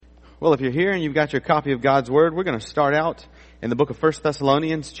Well, if you're here and you've got your copy of God's Word, we're going to start out in the book of 1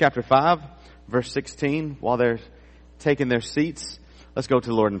 Thessalonians chapter 5, verse 16. While they're taking their seats, let's go to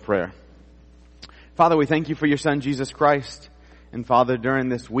the Lord in prayer. Father, we thank you for your Son, Jesus Christ. And Father, during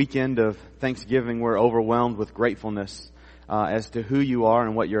this weekend of Thanksgiving, we're overwhelmed with gratefulness as to who you are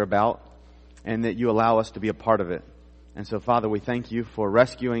and what you're about, and that you allow us to be a part of it. And so, Father, we thank you for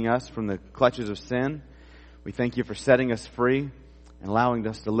rescuing us from the clutches of sin. We thank you for setting us free and allowing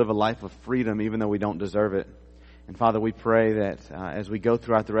us to live a life of freedom even though we don't deserve it. And Father, we pray that as we go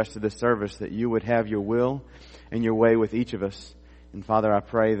throughout the rest of this service, that you would have your will and your way with each of us. And Father, I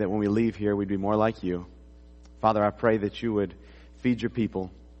pray that when we leave here, we'd be more like you. Father, I pray that you would feed your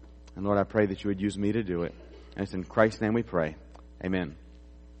people. And Lord, I pray that you would use me to do it. And it's in Christ's name we pray. Amen.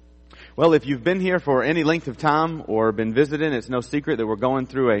 Well, if you've been here for any length of time or been visiting, it's no secret that we're going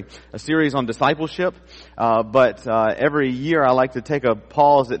through a series on discipleship. But every year I like to take a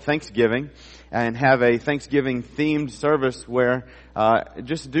pause at Thanksgiving and have a Thanksgiving themed service where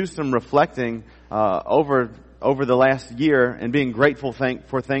just do some reflecting over the last year and being grateful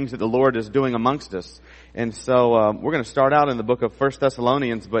for things that the Lord is doing amongst us. And so we're going to start out in the book of 1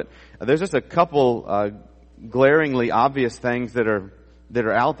 Thessalonians, but there's just a couple glaringly obvious things that are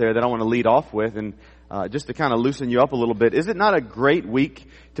out there that I want to lead off with, and just to kind of loosen you up a little bit. Is it not a great week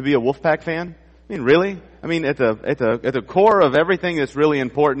to be a Wolfpack fan? I mean, really? I mean, at the core of everything that's really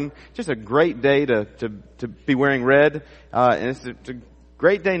important, just a great day to be wearing red, and it's a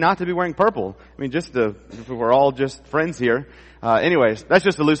great day not to be wearing purple. I mean, if we're all just friends here. Anyways, that's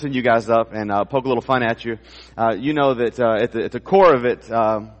just to loosen you guys up and poke a little fun at you. You know that at the core of it,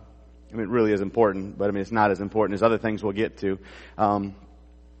 I mean, it really is important, but I mean, it's not as important as other things we'll get to.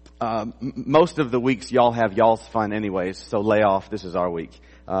 Most of the weeks y'all have y'all's fun anyways, so lay off. This is our week.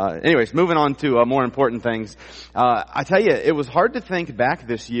 Anyways, moving on to more important things. I tell you, it was hard to think back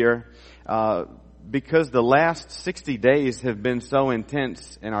this year, because the last 60 days have been so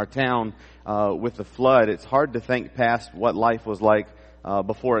intense in our town, with the flood. It's hard to think past what life was like,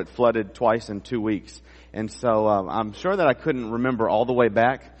 before it flooded twice in 2 weeks. And so I'm sure that I couldn't remember all the way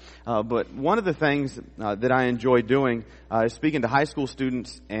back. But one of the things that I enjoy doing is speaking to high school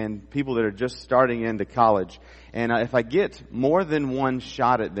students and people that are just starting into college. And if I get more than one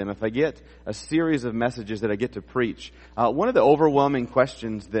shot at them, if I get a series of messages that I get to preach, one of the overwhelming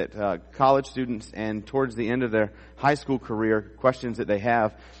questions that college students and towards the end of their high school career, questions that they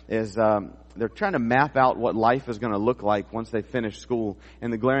have is they're trying to map out what life is going to look like once they finish school.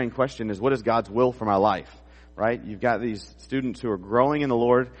 And the glaring question is, what is God's will for my life? Right? You've got these students who are growing in the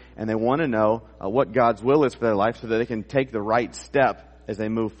Lord, and they want to know what God's will is for their life so that they can take the right step as they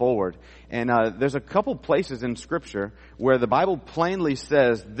move forward. And there's a couple places in Scripture where the Bible plainly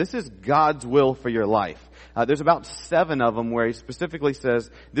says this is God's will for your life. There's about 7 of them where he specifically says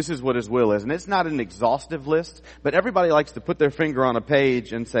this is what his will is. And it's not an exhaustive list, but everybody likes to put their finger on a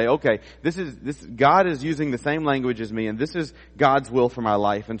page and say, okay, God is using the same language as me, and this is God's will for my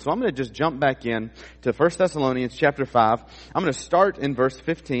life. And so I'm going to just jump back in to 1 Thessalonians chapter 5. I'm going to start in verse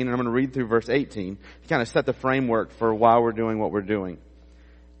 15, and I'm going to read through verse 18 to kind of set the framework for why we're doing what we're doing.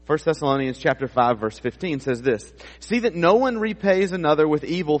 1 Thessalonians chapter 5 verse 15 says this, "See that no one repays another with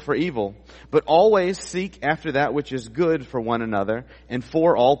evil for evil, but always seek after that which is good for one another and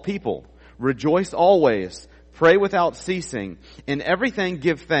for all people. Rejoice always, pray without ceasing, in everything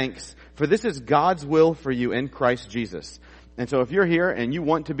give thanks, for this is God's will for you in Christ Jesus." And so if you're here and you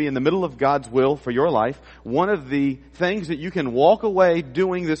want to be in the middle of God's will for your life, one of the things that you can walk away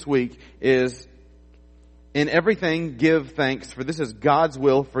doing this week is, in everything, give thanks, for this is God's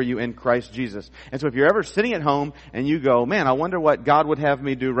will for you in Christ Jesus. And so if you're ever sitting at home and you go, man, I wonder what God would have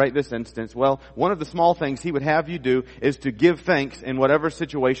me do right this instance. Well, one of the small things He would have you do is to give thanks in whatever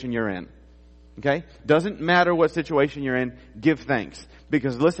situation you're in. Okay? Doesn't matter what situation you're in, give thanks.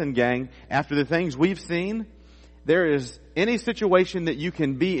 Because listen, gang, after the things we've seen, there is any situation that you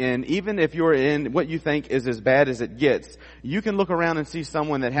can be in, even if you're in what you think is as bad as it gets, you can look around and see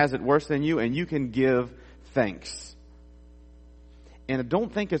someone that has it worse than you, and you can give thanks. And I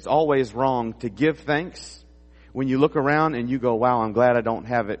don't think it's always wrong to give thanks when you look around and you go, wow, I'm glad I don't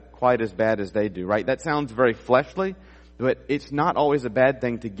have it quite as bad as they do, right? That sounds very fleshly, but it's not always a bad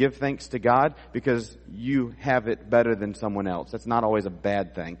thing to give thanks to God because you have it better than someone else. That's not always a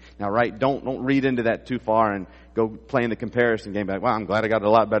bad thing. Now, right, don't read into that too far and go play in the comparison game. Like, wow, I'm glad I got it a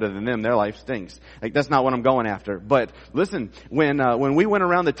lot better than them. Their life stinks. Like, that's not what I'm going after. But listen, when we went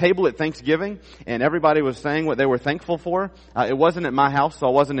around the table at Thanksgiving and everybody was saying what they were thankful for, it wasn't at my house, so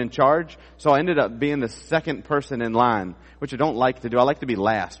I wasn't in charge. So I ended up being the second person in line, which I don't like to do. I like to be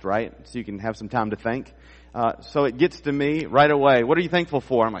last, right? So you can have some time to think. So it gets to me right away. What are you thankful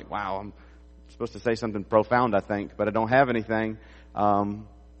for? I'm like, wow, I'm supposed to say something profound, I think, but I don't have anything.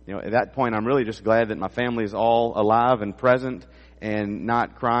 At that point, I'm really just glad that my family is all alive and present and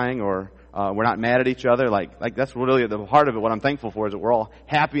not crying or we're not mad at each other. Like that's really the heart of it. What I'm thankful for is that we're all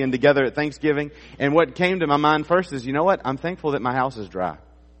happy and together at Thanksgiving. And what came to my mind first is, you know what? I'm thankful that my house is dry.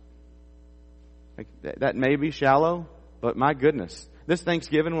 Like, that may be shallow, but my goodness. This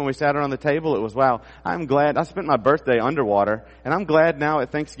Thanksgiving, when we sat around the table, it was, wow, I'm glad. I spent my birthday underwater, and I'm glad now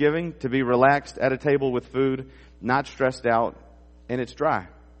at Thanksgiving to be relaxed at a table with food, not stressed out, and it's dry.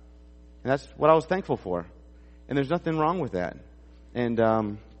 And that's what I was thankful for. And there's nothing wrong with that.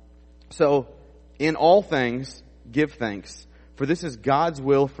 And so, in all things, give thanks, for this is God's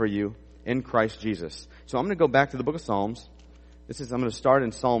will for you in Christ Jesus. So I'm going to go back to the book of Psalms. I'm going to start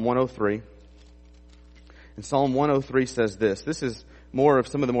in Psalm 103. And Psalm 103 says this. This is more of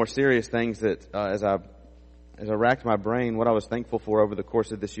some of the more serious things that, as I racked my brain, what I was thankful for over the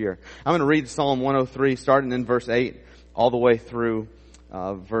course of this year. I'm going to read Psalm 103, starting in verse 8, all the way through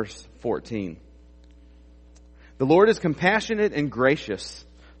verse 14. The Lord is compassionate and gracious,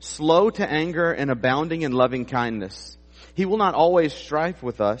 slow to anger and abounding in loving kindness. He will not always strive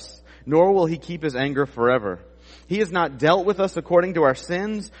with us, nor will he keep his anger forever. He has not dealt with us according to our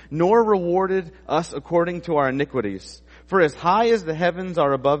sins, nor rewarded us according to our iniquities. For as high as the heavens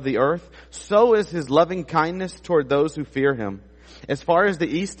are above the earth, so is his loving kindness toward those who fear him. As far as the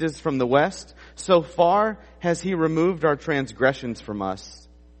east is from the west, so far has he removed our transgressions from us.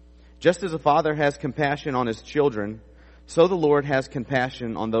 Just as a father has compassion on his children, so the Lord has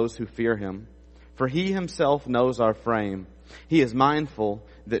compassion on those who fear him. For he himself knows our frame. He is mindful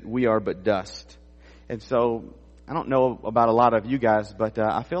that we are but dust. And so, I don't know about a lot of you guys, but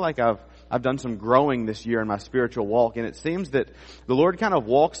I feel like I've done some growing this year in my spiritual walk, and it seems that the Lord kind of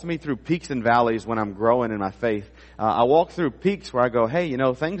walks me through peaks and valleys when I'm growing in my faith. I walk through peaks where I go, hey,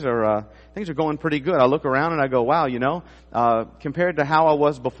 things are going pretty good. I look around and I go, wow, compared to how I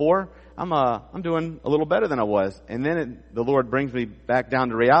was before, I'm doing a little better than I was. And then the Lord brings me back down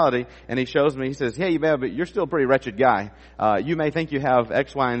to reality, and He shows me, He says, hey, but you're still a pretty wretched guy. You may think you have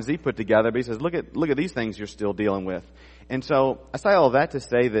X, Y, and Z put together, but He says, look at these things you're still dealing with. And so I say all of that to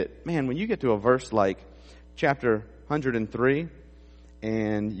say that, man, when you get to a verse like chapter 103,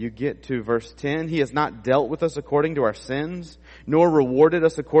 and you get to verse 10, He has not dealt with us according to our sins, nor rewarded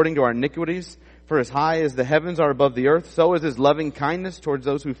us according to our iniquities. For as high as the heavens are above the earth, so is His loving kindness towards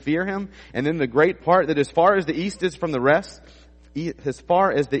those who fear Him. And then the great part, that as far as the east is from the west,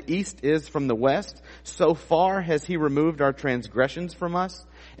 so far has He removed our transgressions from us.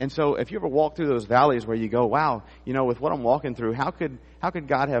 And so if you ever walk through those valleys where you go, wow, with what I'm walking through, how could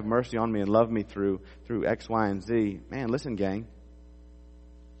God have mercy on me and love me through X, Y, and Z? Man, listen, gang.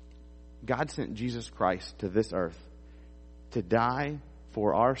 God sent Jesus Christ to this earth to die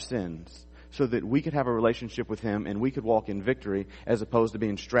for our sins, so that we could have a relationship with Him and we could walk in victory as opposed to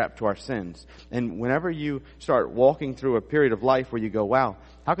being strapped to our sins. And whenever you start walking through a period of life where you go, wow,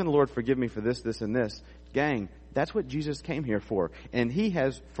 how can the Lord forgive me for this, this, and this? Gang, that's what Jesus came here for. And He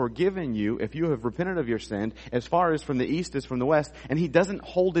has forgiven you if you have repented of your sin as far as from the east is from the west. And He doesn't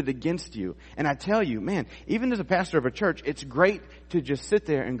hold it against you. And I tell you, man, even as a pastor of a church, it's great to just sit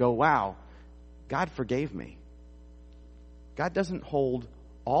there and go, wow, God forgave me. God doesn't hold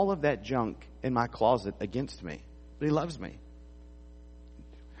all of that junk in my closet against me. But He loves me.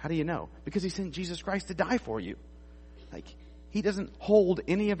 How do you know? Because He sent Jesus Christ to die for you. He doesn't hold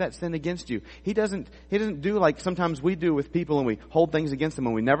any of that sin against you. He doesn't do like sometimes we do with people, and we hold things against them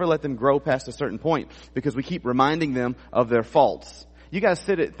and we never let them grow past a certain point because we keep reminding them of their faults. You guys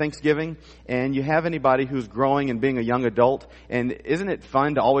sit at Thanksgiving and you have anybody who's growing and being a young adult, and isn't it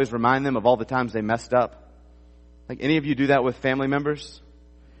fun to always remind them of all the times they messed up? Like, any of you do that with family members?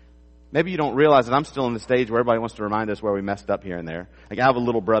 Maybe you don't realize that I'm still in the stage where everybody wants to remind us where we messed up here and there. Like, I have a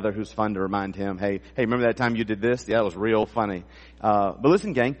little brother who's fun to remind him, hey, remember that time you did this? Yeah, it was real funny. But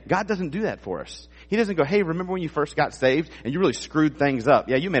listen, gang, God doesn't do that for us. He doesn't go, hey, remember when you first got saved and you really screwed things up?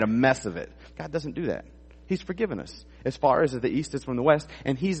 Yeah, you made a mess of it. God doesn't do that. He's forgiven us as far as the east is from the west,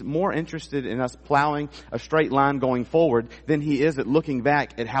 and He's more interested in us plowing a straight line going forward than He is at looking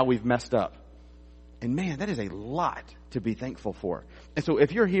back at how we've messed up. And man, that is a lot to be thankful for. And so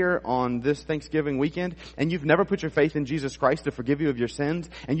if you're here on this Thanksgiving weekend and you've never put your faith in Jesus Christ to forgive you of your sins,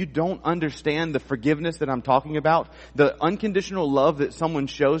 and you don't understand the forgiveness that I'm talking about, the unconditional love that someone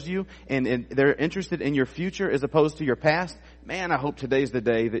shows you, and they're interested in your future as opposed to your past, man, I hope today's the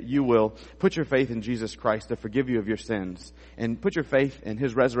day that you will put your faith in Jesus Christ to forgive you of your sins, and put your faith in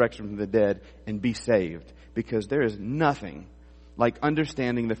His resurrection from the dead and be saved. Because there is nothing like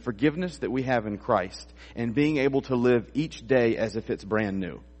understanding the forgiveness that we have in Christ and being able to live each day as if it's brand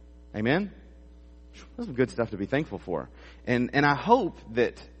new. Amen? That's some good stuff to be thankful for. And I hope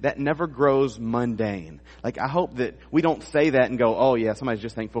that never grows mundane. Like, I hope that we don't say that and go, oh yeah, somebody's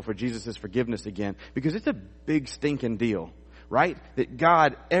just thankful for Jesus' forgiveness again. Because it's a big stinking deal, right? That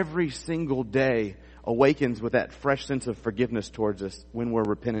God every single day awakens with that fresh sense of forgiveness towards us when we're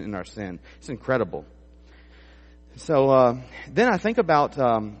repentant in our sin. It's incredible. So then I think about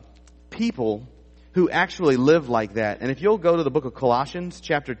people who actually live like that. And if you'll go to the book of Colossians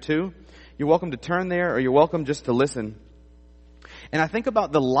chapter 2, you're welcome to turn there, or you're welcome just to listen. And I think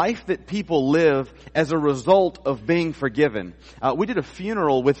about the life that people live as a result of being forgiven. We did a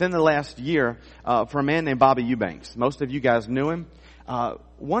funeral within the last year for a man named Bobby Eubanks. Most of you guys knew him.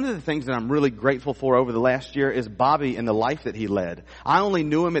 One of the things that I'm really grateful for over the last year is Bobby and the life that he led. I only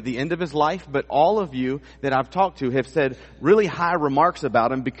knew him at the end of his life, but all of you that I've talked to have said really high remarks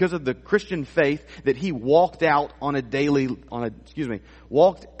about him because of the Christian faith that he walked out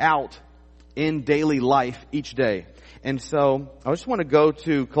in daily life each day. And so I just want to go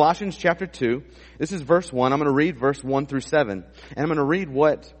to Colossians chapter 2. This is verse 1. I'm going to read verse 1 through 7. And I'm going to read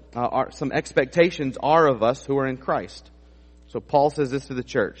what some expectations are of us who are in Christ. So Paul says this to the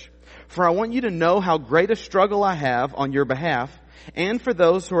church. For I want you to know how great a struggle I have on your behalf, and for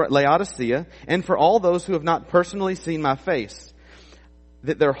those who are at Laodicea, and for all those who have not personally seen my face,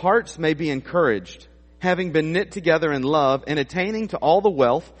 that their hearts may be encouraged, having been knit together in love, and attaining to all the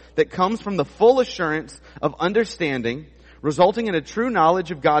wealth that comes from the full assurance of understanding, resulting in a true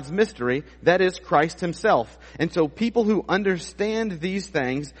knowledge of God's mystery, that is Christ himself. And so people who understand these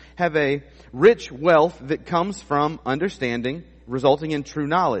things have a rich wealth that comes from understanding, resulting in true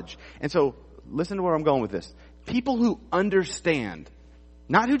knowledge. And so, listen to where I'm going with this. People who understand,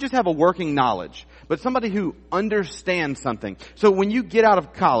 not who just have a working knowledge, but somebody who understands something. So when you get out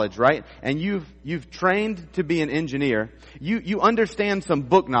of college, right, and you've trained to be an engineer, you understand some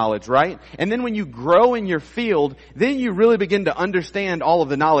book knowledge, right? And then when you grow in your field, then you really begin to understand all of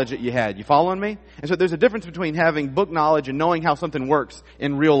the knowledge that you had. You following me? And so there's a difference between having book knowledge and knowing how something works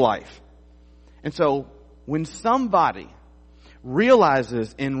in real life. And so when somebody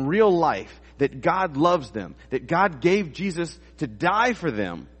realizes in real life that God loves them, that God gave Jesus to die for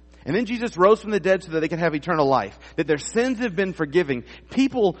them, and then Jesus rose from the dead so that they can have eternal life, that their sins have been forgiven,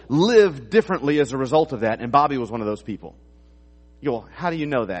 people live differently as a result of that, and Bobby was one of those people. How do you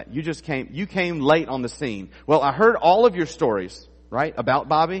know that? You came late on the scene. Well, I heard all of your stories, right, about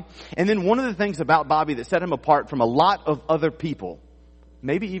Bobby, and then one of the things about Bobby that set him apart from a lot of other people,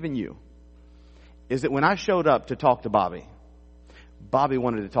 maybe even you, is that when I showed up to talk to Bobby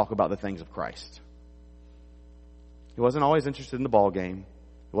wanted to talk about the things of Christ. He wasn't always interested in the ball game.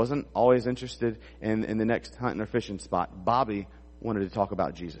 He wasn't always interested in the next hunting or fishing spot. Bobby wanted to talk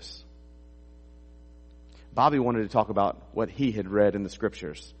about Jesus. Bobby wanted to talk about what he had read in the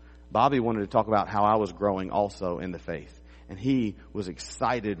scriptures. Bobby wanted to talk about how I was growing also in the faith. And he was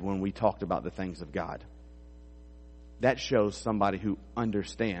excited when we talked about the things of God. That shows somebody who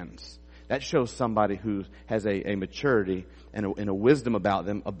understands. That shows somebody who has a maturity and a wisdom about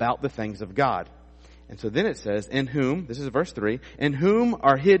them, about the things of God. And so then it says, in whom, this is verse 3, in whom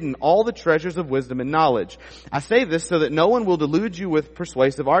are hidden all the treasures of wisdom and knowledge. I say this so that no one will delude you with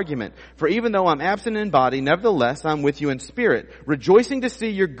persuasive argument. For even though I'm absent in body, nevertheless I'm with you in spirit, rejoicing to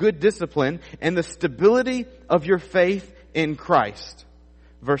see your good discipline and the stability of your faith in Christ.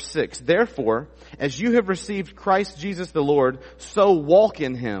 Verse 6, therefore, as you have received Christ Jesus the Lord, so walk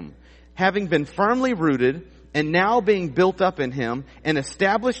in him, having been firmly rooted and now being built up in him and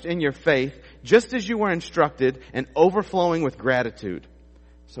established in your faith, just as you were instructed, and overflowing with gratitude.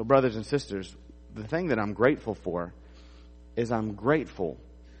 So brothers and sisters, the thing that I'm grateful for is I'm grateful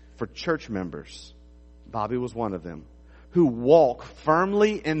for church members, Bobby was one of them, who walk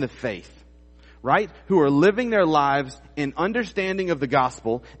firmly in the faith. Right? Who are living their lives in understanding of the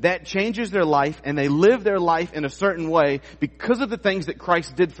gospel. That changes their life, and they live their life in a certain way because of the things that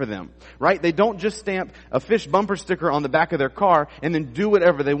Christ did for them. Right? They don't just stamp a fish bumper sticker on the back of their car and then do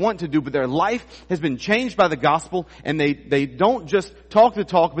whatever they want to do, but their life has been changed by the gospel, and they don't just talk the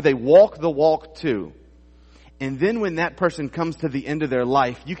talk, but they walk the walk too. And then when that person comes to the end of their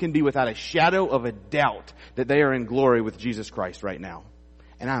life, you can be without a shadow of a doubt that they are in glory with Jesus Christ right now.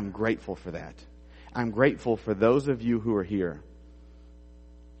 And I'm grateful for that. I'm grateful for those of you who are here.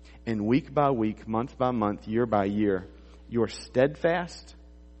 And week by week, month by month, year by year, you're steadfast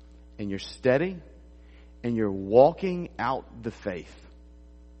and you're steady and you're walking out the faith.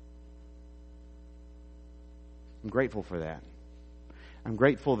 I'm grateful for that. I'm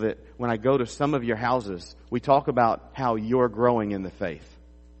grateful that when I go to some of your houses, we talk about how you're growing in the faith.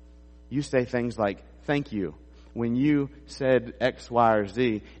 You say things like, thank you. When you said X, Y, or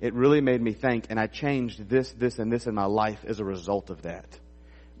Z, it really made me think, and I changed this, and this in my life as a result of that.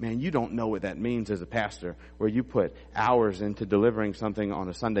 Man, you don't know what that means as a pastor, where you put hours into delivering something on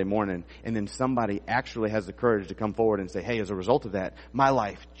a Sunday morning, and then somebody actually has the courage to come forward and say, hey, as a result of that, my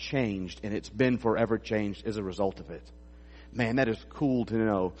life changed, and it's been forever changed as a result of it. Man, that is cool to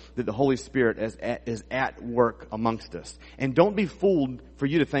know that the Holy Spirit is at work amongst us. And don't be fooled for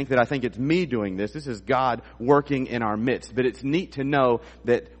you to think that I think it's me doing this. This is God working in our midst. But it's neat to know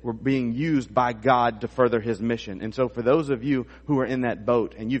that we're being used by God to further His mission. And so for those of you who are in that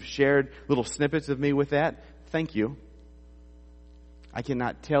boat and you've shared little snippets of me with that, thank you. I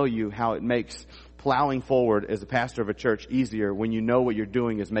cannot tell you how it makes plowing forward as a pastor of a church easier when you know what you're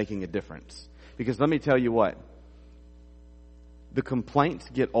doing is making a difference. Because let me tell you what. The complaints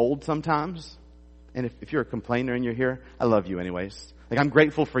get old sometimes. And if you're a complainer and you're here, I love you anyways. Like, I'm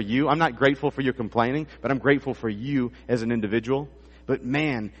grateful for you. I'm not grateful for your complaining, but I'm grateful for you as an individual. But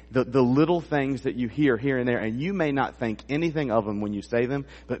man, the little things that you hear here and there, and you may not think anything of them when you say them,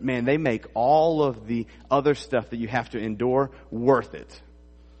 but man, they make all of the other stuff that you have to endure worth it.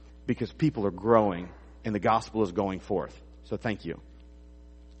 Because people are growing and the gospel is going forth. So thank you.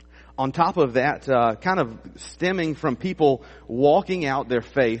 On top of that, kind of stemming from people walking out their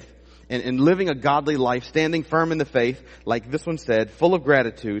faith and living a godly life, standing firm in the faith, like this one said, full of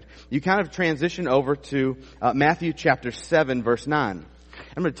gratitude, you kind of transition over to Matthew chapter 7, verse 9.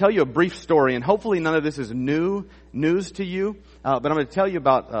 I'm going to tell you a brief story, and hopefully none of this is news to you, but I'm going to tell you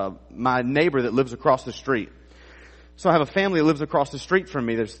about my neighbor that lives across the street. So I have a family that lives across the street from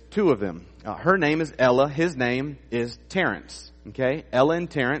me. There's two of them. Her name is Ella. His name is Terrence. Okay, Ella and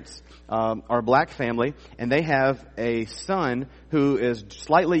Terrence are a black family, and they have a son who is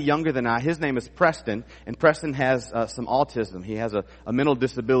slightly younger than I. His name is Preston, and Preston has some autism. He has a mental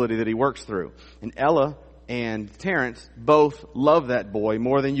disability that he works through. And Ella and Terrence both love that boy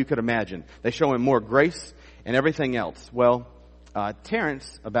more than you could imagine. They show him more grace and everything else. Well,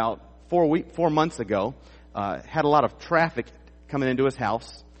 Terrence, about 4 months ago, had a lot of traffic coming into his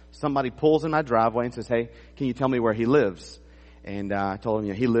house. Somebody pulls in my driveway and says, hey, can you tell me where he lives? And I told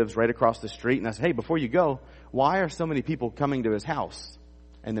him, he lives right across the street. And I said, hey, before you go, why are so many people coming to his house?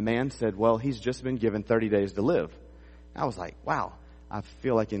 And the man said, well, he's just been given 30 days to live. I was like, wow, I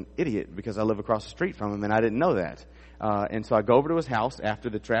feel like an idiot because I live across the street from him and I didn't know that. And so I go over to his house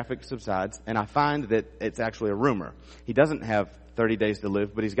after the traffic subsides, and I find that it's actually a rumor. He doesn't have 30 days to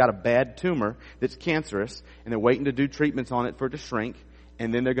live, but he's got a bad tumor that's cancerous, and they're waiting to do treatments on it for it to shrink.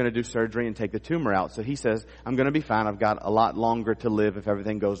 And then they're going to do surgery and take the tumor out. So he says, I'm going to be fine. I've got a lot longer to live if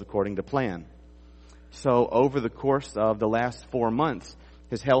everything goes according to plan. So over the course of the last 4 months,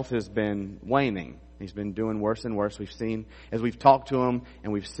 his health has been waning. He's been doing worse and worse. We've seen, as we've talked to him,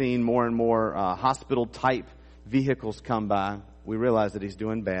 and we've seen more and more hospital-type vehicles come by, we realize that he's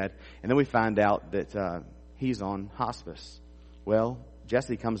doing bad. And then we find out that he's on hospice. Well,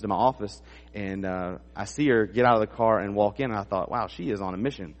 Jessie comes to my office, and I see her get out of the car and walk in, and I thought, wow, she is on a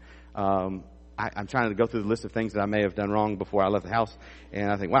mission. I'm trying to go through the list of things that I may have done wrong before I left the house, and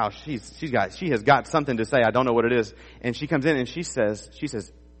I think, wow, she has got something to say. I don't know what it is. And she comes in and she says,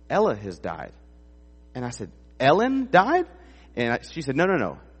 Ella has died. And I said, Ellen died? And she said,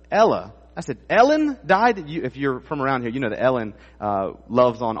 no, Ella. I said, Ellen died? If you're from around here, you know that Ellen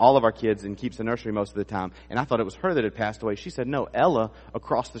loves on all of our kids and keeps the nursery most of the time. And I thought it was her that had passed away. She said, no, Ella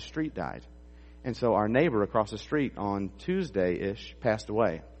across the street died. And so our neighbor across the street on Tuesday-ish passed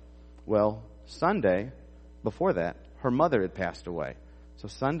away. Well, Sunday, before that, her mother had passed away. So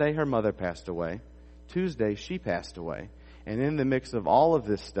Sunday, her mother passed away. Tuesday, she passed away. And in the mix of all of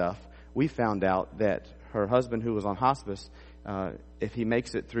this stuff, we found out that her husband, who was on hospice, if he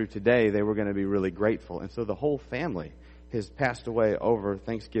makes it through today, they were going to be really grateful. And so the whole family has passed away over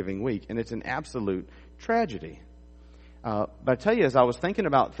Thanksgiving week, and it's an absolute tragedy. But I tell you, as I was thinking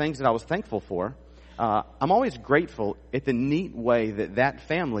about things that I was thankful for, I'm always grateful at the neat way that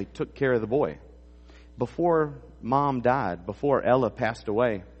family took care of the boy. Before Mom died, before Ella passed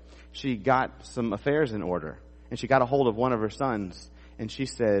away, she got some affairs in order, and she got a hold of one of her sons, and she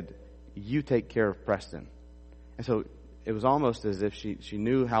said, you take care of Preston. And so it was almost as if she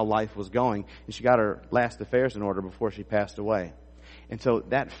knew how life was going, and she got her last affairs in order before she passed away. And so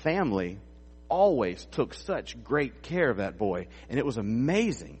that family always took such great care of that boy. And it was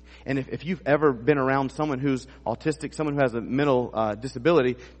amazing. And if you've ever been around someone who's autistic, someone who has a mental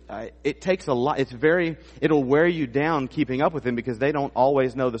disability, it takes a lot. It'll wear you down keeping up with them because they don't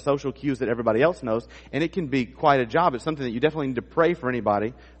always know the social cues that everybody else knows. And it can be quite a job. It's something that you definitely need to pray for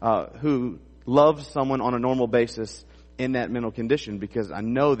anybody who loves someone on a normal basis in that mental condition, because I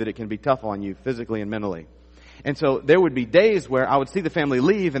know that it can be tough on you physically and mentally. And so there would be days where I would see the family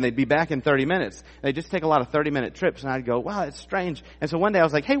leave and they'd be back in 30 minutes. They'd just take a lot of 30-minute trips, and I'd go, wow, it's strange. And so one day I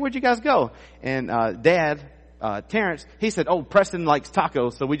was like, hey, where'd you guys go? And Dad, Terrence, he said, oh, Preston likes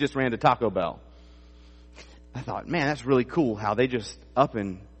tacos, so we just ran to Taco Bell. I thought, man, that's really cool how they just up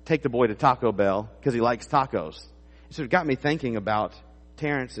and take the boy to Taco Bell because he likes tacos. So it got me thinking about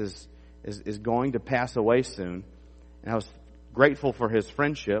Terrence is going to pass away soon. And I was grateful for his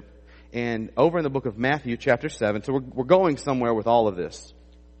friendship. And over in the book of Matthew chapter 7, so we're going somewhere with all of this.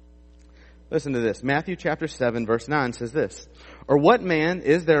 Listen to this. Matthew chapter 7 verse 9 says this. Or what man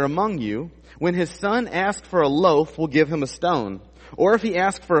is there among you, when his son asks for a loaf, will give him a stone? Or if he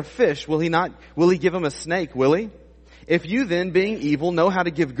asks for a fish, will he give him a snake, will he? If you then, being evil, know how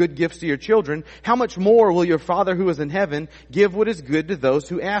to give good gifts to your children, how much more will your Father who is in heaven give what is good to those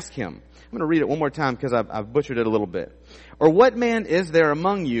who ask him? I'm going to read it one more time because I've butchered it a little bit. Or what man is there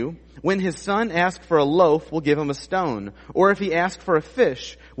among you, when his son asks for a loaf, will give him a stone? Or if he asks for a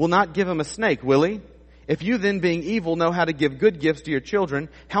fish, will not give him a snake, will he? If you then, being evil, know how to give good gifts to your children,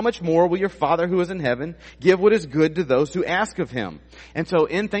 how much more will your Father who is in heaven give what is good to those who ask of him? And so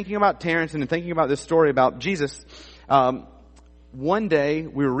in thinking about Terrence and in thinking about this story about Jesus, one day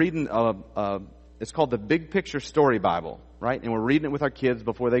we were reading it's called the Big Picture Story Bible, right? And we're reading it with our kids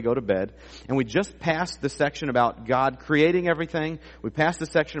before they go to bed. And we just passed the section about God creating everything. We passed the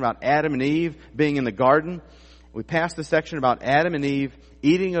section about Adam and Eve being in the garden. We passed the section about Adam and Eve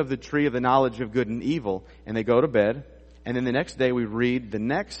eating of the tree of the knowledge of good and evil. And they go to bed. And then the next day we read the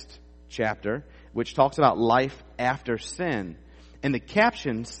next chapter, which talks about life after sin. And the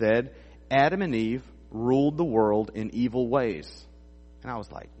caption said, Adam and Eve ruled the world in evil ways. And I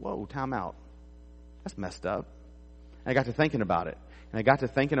was like, whoa, time out. That's messed up. And I got to thinking about it. And I got to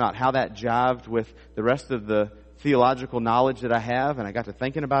thinking about how that jived with the rest of the theological knowledge that I have. And I got to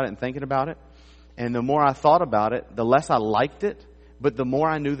thinking about it and thinking about it. And the more I thought about it, the less I liked it, but the more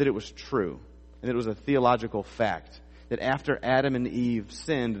I knew that it was true. And it was a theological fact. That after Adam and Eve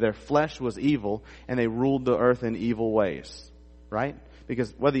sinned, their flesh was evil, and they ruled the earth in evil ways. Right?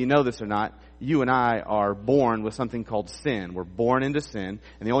 Because whether you know this or not, you and I are born with something called sin. We're born into sin,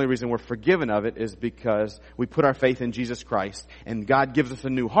 and the only reason we're forgiven of it is because we put our faith in Jesus Christ, and God gives us a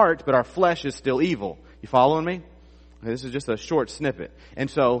new heart, but our flesh is still evil. You following me? Okay, this is just a short snippet. And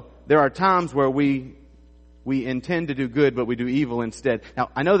so there are times where we intend to do good, but we do evil instead. Now,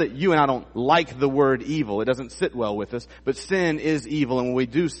 I know that you and I don't like the word evil. It doesn't sit well with us, but sin is evil, and when we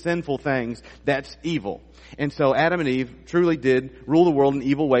do sinful things, that's evil. And so Adam and Eve truly did rule the world in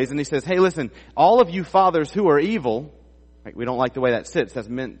evil ways. And he says, hey, listen, all of you fathers who are evil, right, we don't like the way that sits. That's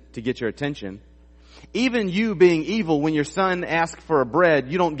meant to get your attention. Even you being evil, when your son asks for a bread,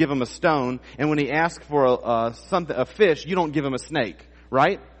 you don't give him a stone. And when he asks for a fish, you don't give him a snake.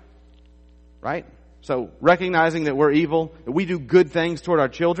 Right? Right? So recognizing that we're evil, that we do good things toward our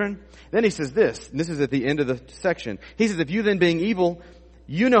children. Then he says this, and this is at the end of the section. He says, if you then being evil,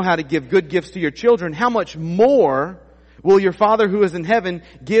 you know how to give good gifts to your children, how much more will your Father who is in heaven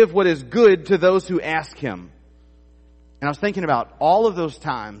give what is good to those who ask him? And I was thinking about all of those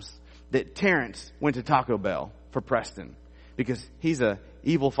times that Terrence went to Taco Bell for Preston, because he's a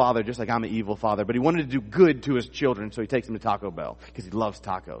evil father just like I'm an evil father, but he wanted to do good to his children, so he takes them to Taco Bell because he loves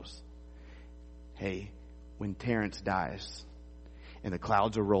tacos. Hey, when Terrence dies and the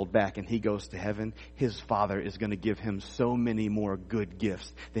clouds are rolled back and he goes to heaven, his Father is going to give him so many more good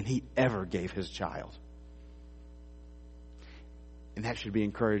gifts than he ever gave his child. And that should be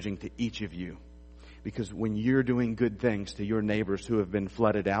encouraging to each of you. Because when you're doing good things to your neighbors who have been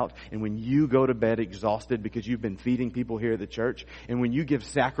flooded out, and when you go to bed exhausted because you've been feeding people here at the church, and when you give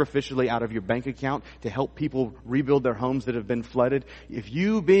sacrificially out of your bank account to help people rebuild their homes that have been flooded, if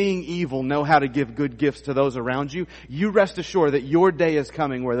you being evil know how to give good gifts to those around you, you rest assured that your day is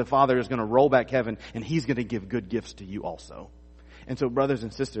coming where the Father is going to roll back heaven and He's going to give good gifts to you also. And so, brothers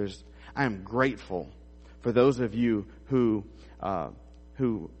and sisters, I am grateful for those of you who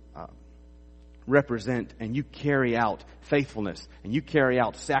represent and you carry out faithfulness and you carry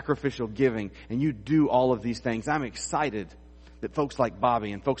out sacrificial giving and you do all of these things. I'm excited that folks like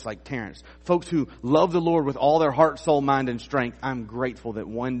Bobby and folks like Terrence, folks who love the Lord with all their heart, soul, mind, and strength, I'm grateful that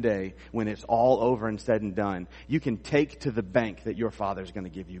one day when it's all over and said and done, you can take to the bank that your Father is going to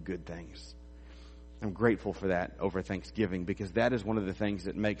give you good things. I'm grateful for that over Thanksgiving, because that is one of the things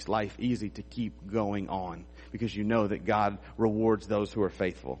that makes life easy to keep going on, because you know that God rewards those who are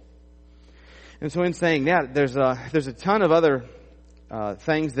faithful. And so in saying that, there's a ton of other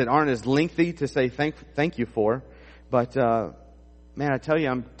things that aren't as lengthy to say thank you for, but man, I tell you,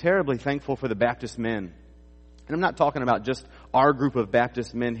 I'm terribly thankful for the Baptist men. And I'm not talking about just our group of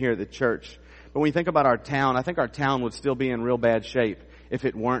Baptist men here at the church, but when you think about our town, I think our town would still be in real bad shape if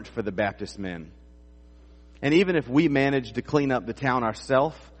it weren't for the Baptist men. And even if we managed to clean up the town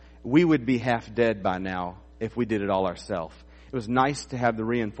ourselves, we would be half dead by now if we did it all ourselves. It was nice to have the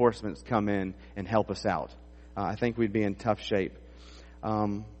reinforcements come in and help us out. I think we'd be in tough shape.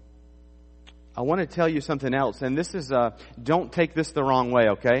 I want to tell you something else, and this is, don't take this the wrong way,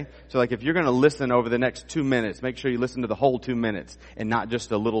 okay? So like if you're going to listen over the next 2 minutes, make sure you listen to the whole 2 minutes and not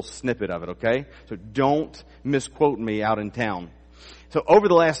just a little snippet of it, okay? So don't misquote me out in town. So over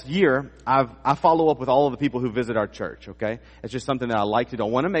the last year, I follow up with all of the people who visit our church, okay? It's just something that I like to do. I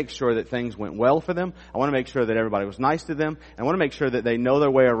want to make sure that things went well for them. I want to make sure that everybody was nice to them. I want to make sure that they know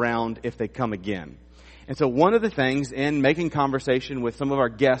their way around if they come again. And so one of the things in making conversation with some of our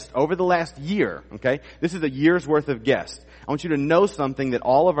guests over the last year, okay, this is a year's worth of guests. I want you to know something that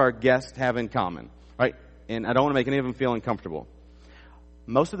all of our guests have in common, right? And I don't want to make any of them feel uncomfortable.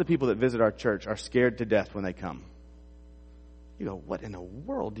 Most of the people that visit our church are scared to death when they come. You go, what in the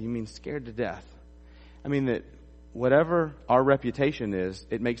world do you mean scared to death? I mean that whatever our reputation is,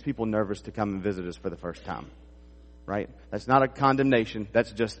 it makes people nervous to come and visit us for the first time. Right? That's not a condemnation.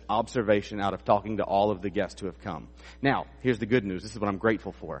 That's just observation out of talking to all of the guests who have come. Now, here's the good news. This is what I'm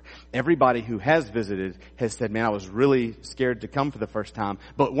grateful for. Everybody who has visited has said, man, I was really scared to come for the first time.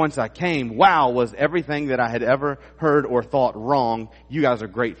 But once I came, wow, was everything that I had ever heard or thought wrong. You guys are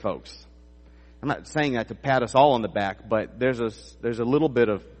great folks. I'm not saying that to pat us all on the back, but there's a little bit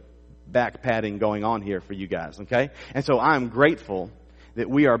of back patting going on here for you guys, okay? And so I'm grateful that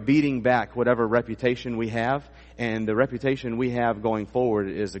we are beating back whatever reputation we have, and the reputation we have going forward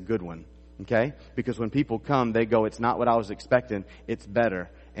is a good one, okay? Because when people come, they go, it's not what I was expecting, it's better.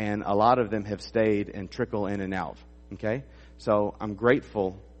 And a lot of them have stayed and trickle in and out, okay? So I'm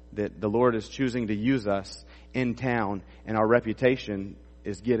grateful that the Lord is choosing to use us in town, and our reputation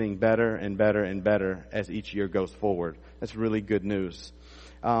is getting better and better and better as each year goes forward. That's really good news.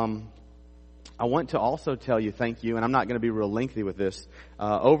 I want to also tell you thank you, and I'm not going to be real lengthy with this.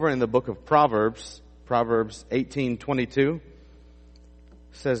 Over in the book of Proverbs 18:22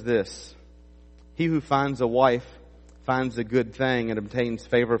 says this: he who finds a wife finds a good thing and obtains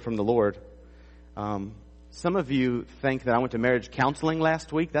favor from the Lord. Some of you think that I went to marriage counseling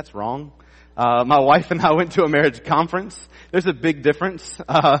last week. That's wrong. My wife and I went to a marriage conference. There's a big difference.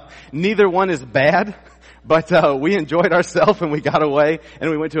 Neither one is bad. But we enjoyed ourselves and we got away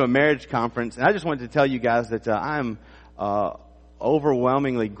and we went to a marriage conference. And I just wanted to tell you guys that I'm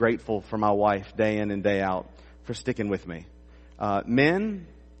overwhelmingly grateful for my wife day in and day out for sticking with me. Men,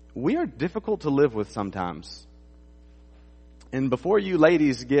 we are difficult to live with sometimes. And before you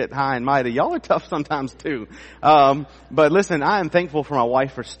ladies get high and mighty, y'all are tough sometimes too. But listen, I am thankful for my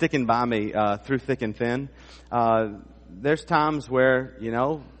wife for sticking by me through thick and thin. There's times where,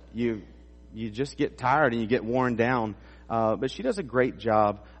 you just get tired and you get worn down. But she does a great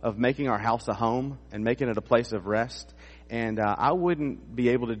job of making our house a home and making it a place of rest. And I wouldn't be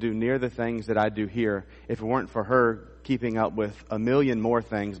able to do near the things that I do here if it weren't for her keeping up with a million more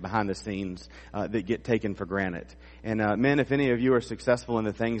things behind the scenes that get taken for granted. And men, if any of you are successful in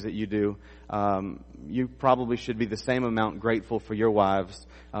the things that you do, you probably should be the same amount grateful for your wives,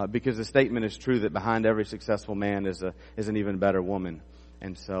 because the statement is true that behind every successful man is an even better woman.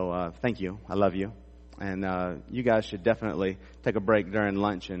 And so, thank you. I love you. And you guys should definitely take a break during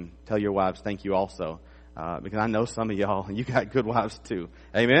lunch and tell your wives thank you also. Because I know some of y'all, you got good wives too.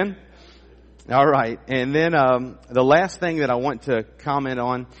 Amen? All right. And then the last thing that I want to comment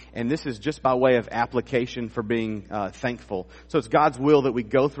on, and this is just by way of application for being thankful. So it's God's will that we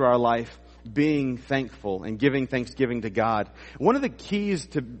go through our life being thankful and giving thanksgiving to God. One of the keys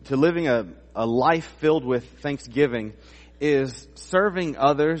to living a life filled with thanksgiving is serving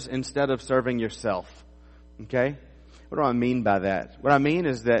others instead of serving yourself. Okay? What do I mean by that? What I mean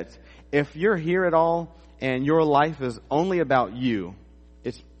is that if you're here at all and your life is only about you,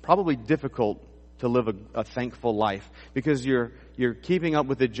 it's probably difficult to live a thankful life, because you're keeping up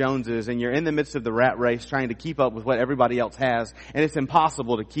with the Joneses and you're in the midst of the rat race trying to keep up with what everybody else has, and it's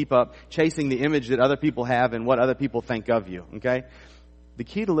impossible to keep up chasing the image that other people have and what other people think of you. Okay? The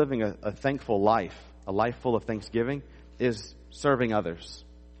key to living a thankful life, a life full of thanksgiving, is serving others.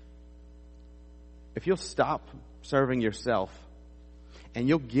 If you'll stop serving yourself and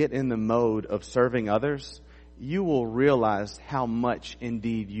you'll get in the mode of serving others, you will realize how much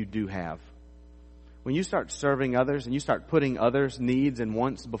indeed you do have. When you start serving others and you start putting others' needs and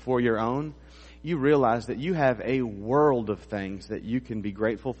wants before your own, you realize that you have a world of things that you can be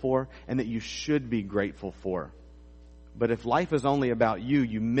grateful for and that you should be grateful for. But if life is only about you,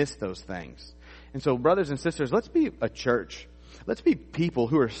 you miss those things. And so, brothers and sisters, let's be a church. Let's be people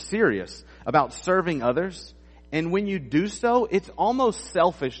who are serious about serving others. And when you do so, it's almost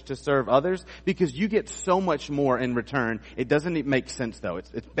selfish to serve others because you get so much more in return. It doesn't make sense, though.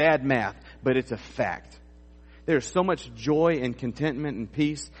 It's bad math, but it's a fact. There's so much joy and contentment and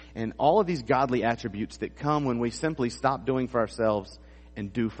peace and all of these godly attributes that come when we simply stop doing for ourselves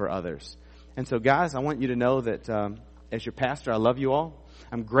and do for others. And so, guys, I want you to know that as your pastor, I love you all.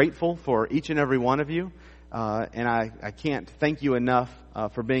 I'm grateful for each and every one of you. And I can't thank you enough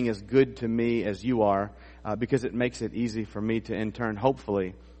for being as good to me as you are, because it makes it easy for me to, in turn,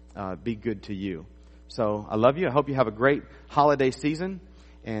 hopefully, be good to you. So I love you. I hope you have a great holiday season.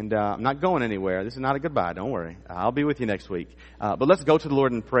 And I'm not going anywhere. This is not a goodbye. Don't worry. I'll be with you next week. But let's go to the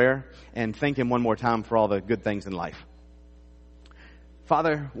Lord in prayer and thank Him one more time for all the good things in life.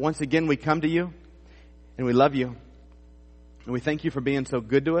 Father, once again, we come to you and we love you. And we thank you for being so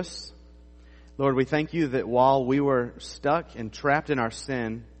good to us. Lord, we thank you that while we were stuck and trapped in our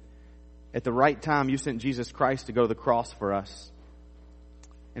sin, at the right time you sent Jesus Christ to go to the cross for us.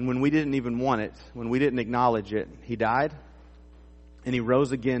 And when we didn't even want it, when we didn't acknowledge it, He died and He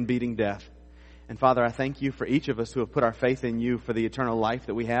rose again beating death. And Father, I thank you for each of us who have put our faith in you for the eternal life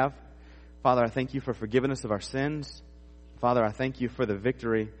that we have. Father, I thank you for forgiving us of our sins. Father, I thank you for the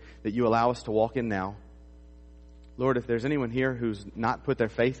victory that you allow us to walk in now. Lord, if there's anyone here who's not put their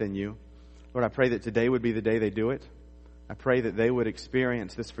faith in you, Lord, I pray that today would be the day they do it. I pray that they would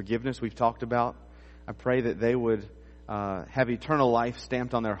experience this forgiveness we've talked about. I pray that they would have eternal life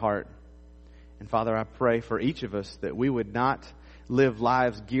stamped on their heart. And Father, I pray for each of us that we would not live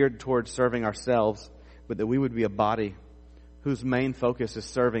lives geared towards serving ourselves, but that we would be a body whose main focus is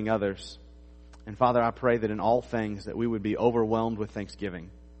serving others. And Father, I pray that in all things that we would be overwhelmed with thanksgiving.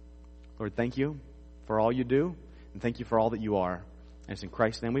 Lord, thank you for all you do, and thank you for all that you are. And it's in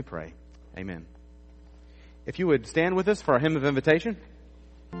Christ's name we pray. Amen. If you would stand with us for our hymn of invitation.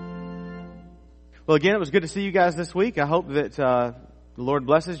 Well, again, it was good to see you guys this week. I hope that the Lord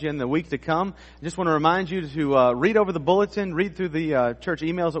blesses you in the week to come. I just want to remind you to read over the bulletin, read through the church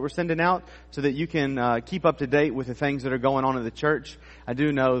emails that we're sending out so that you can keep up to date with the things that are going on in the church. I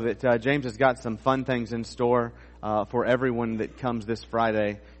do know that James has got some fun things in store for everyone that comes this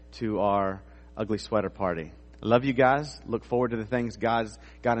Friday to our ugly sweater party. I love you guys. Look forward to the things God's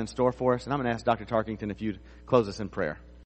got in store for us. And I'm going to ask Dr. Tarkington if you'd close us in prayer.